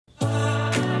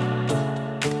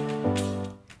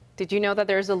Did you know that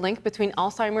there's a link between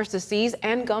Alzheimer's disease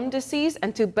and gum disease?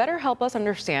 And to better help us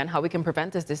understand how we can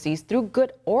prevent this disease through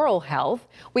good oral health,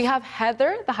 we have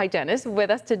Heather, the hygienist,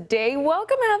 with us today.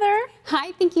 Welcome, Heather.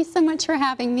 Hi, thank you so much for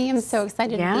having me. I'm so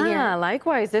excited to be here. Yeah,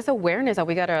 likewise. There's awareness that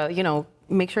we gotta,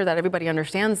 make sure that everybody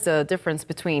understands the difference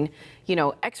between,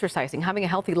 exercising, having a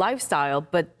healthy lifestyle,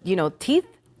 but, teeth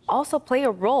also play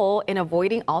a role in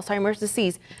avoiding Alzheimer's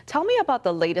disease. Tell me about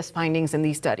the latest findings in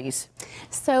these studies.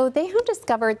 So they have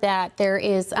discovered that there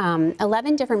is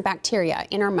 11 different bacteria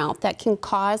in our mouth that can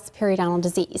cause periodontal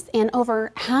disease. And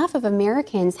over half of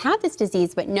Americans have this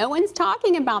disease, but no one's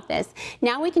talking about this.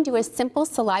 Now we can do a simple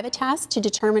saliva test to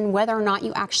determine whether or not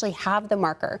you actually have the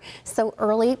marker. So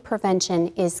early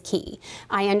prevention is key.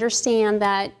 I understand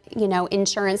that,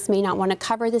 insurance may not want to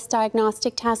cover this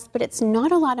diagnostic test, but it's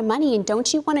not a lot of money. And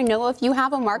don't you want to know if you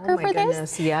have a marker for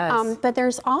this? Yes. But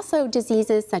there's also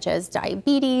diseases such as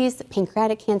diabetes,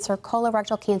 pancreatic cancer,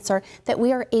 colorectal cancer that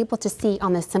we are able to see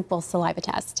on the simple saliva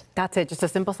test. That's it, just a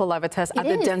simple saliva test at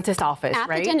the dentist office,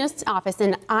 right? At the dentist office,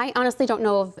 and I honestly don't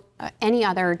know of any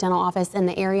other dental office in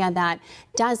the area that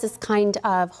does this kind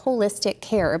of holistic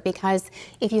care, because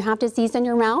if you have disease in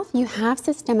your mouth, you have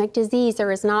systemic disease.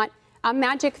 There is not a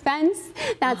magic fence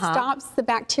that stops the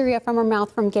bacteria from our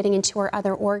mouth from getting into our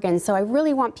other organs. So I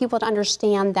really want people to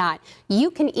understand that you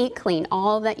can eat clean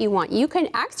all that you want. You can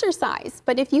exercise,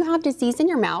 but if you have disease in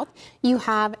your mouth, you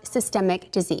have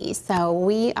systemic disease. So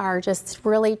we are just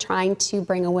really trying to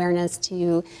bring awareness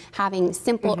to having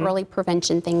simple early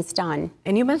prevention things done.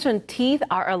 And you mentioned teeth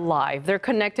are alive. They're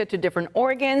connected to different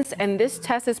organs, and this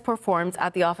test is performed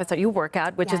at the office that you work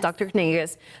at, which is Dr.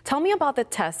 Knagus. Tell me about the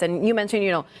test. And you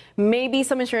mentioned, maybe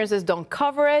some insurances don't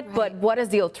cover it, but what is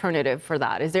the alternative for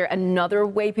that? Is there another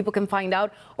way people can find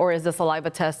out, or is the saliva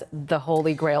test the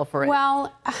holy grail for it?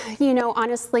 Well,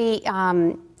 honestly,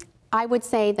 I would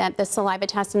say that the saliva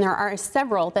test, and there are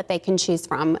several that they can choose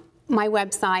from. My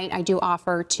website, I do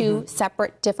offer two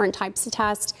separate different types of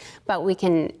tests, but we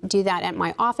can do that at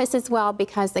my office as well,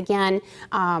 because again,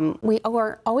 we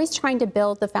are always trying to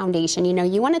build the foundation.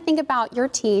 You want to think about your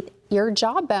teeth. Your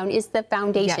jawbone is the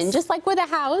foundation. Just like with a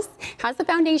house, has a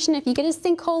foundation. If you get a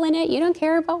sinkhole in it, you don't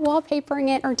care about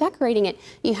wallpapering it or decorating it.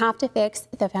 You have to fix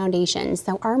the foundation.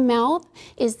 So our mouth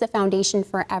is the foundation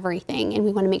for everything, and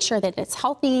we want to make sure that it's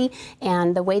healthy.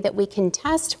 And the way that we can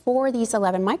test for these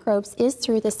 11 microbes is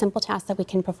through the simple test that we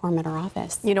can perform at our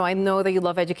office. I know that you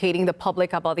love educating the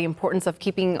public about the importance of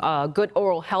keeping good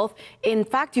oral health. In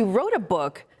fact, you wrote a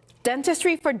book,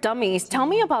 Dentistry for Dummies. Tell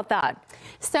me about that.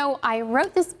 So I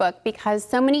wrote this book because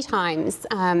so many times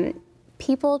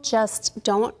people just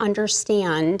don't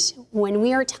understand when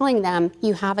we are telling them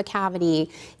you have a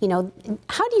cavity,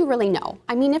 how do you really know?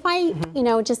 I mean, if I,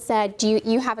 just said, do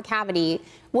you have a cavity,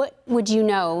 what would you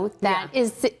know that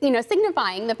is,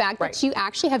 signifying the fact that you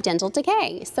actually have dental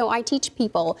decay? So I teach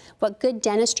people what good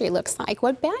dentistry looks like,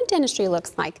 what bad dentistry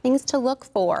looks like, things to look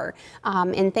for.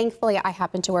 And thankfully, I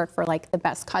happen to work for the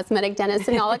best cosmetic dentist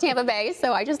in all of Tampa Bay,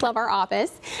 so I just love our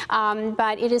office.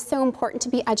 But it is so important to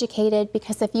be educated,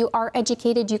 because if you are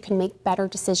educated, you can make better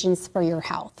decisions for your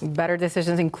health. Better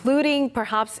decisions, including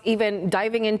perhaps even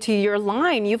diving into your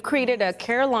line. You've created a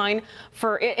care line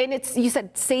and it's, you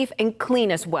said, safe and clean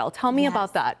as well. Tell me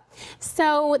about that.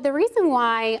 So the reason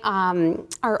why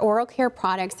our oral care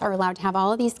products are allowed to have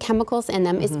all of these chemicals in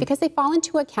them is because they fall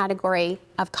into a category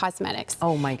of cosmetics.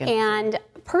 Oh my goodness. And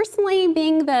personally,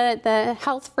 being the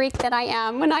health freak that I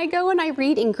am, when I go and I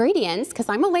read ingredients, because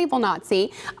I'm a label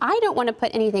Nazi, I don't want to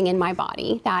put anything in my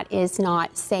body that is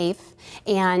not safe.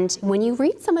 And when you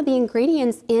read some of the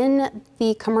ingredients in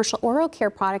the commercial oral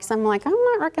care products, I'm like, I'm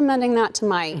not recommending that to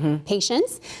my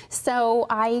patients. So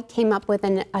I came up with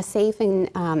a safe and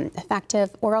effective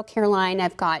oral care line.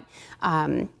 I've got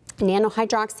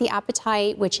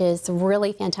nanohydroxyapatite, which is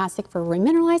really fantastic for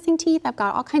remineralizing teeth. I've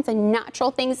got all kinds of natural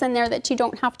things in there that you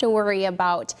don't have to worry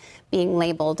about being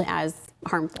labeled as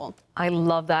harmful. I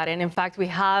love that. And in fact, we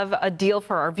have a deal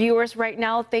for our viewers right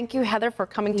now. Thank you, Heather, for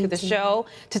coming to the show.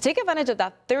 To take advantage of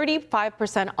that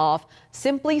 35% off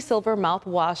Simply Silver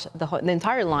mouthwash, the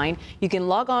entire line, you can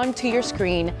log on to your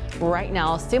screen right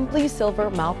now,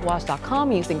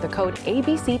 simplysilvermouthwash.com, using the code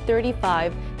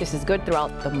ABC35. This is good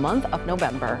throughout the month of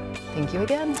November. Thank you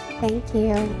again. Thank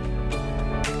you.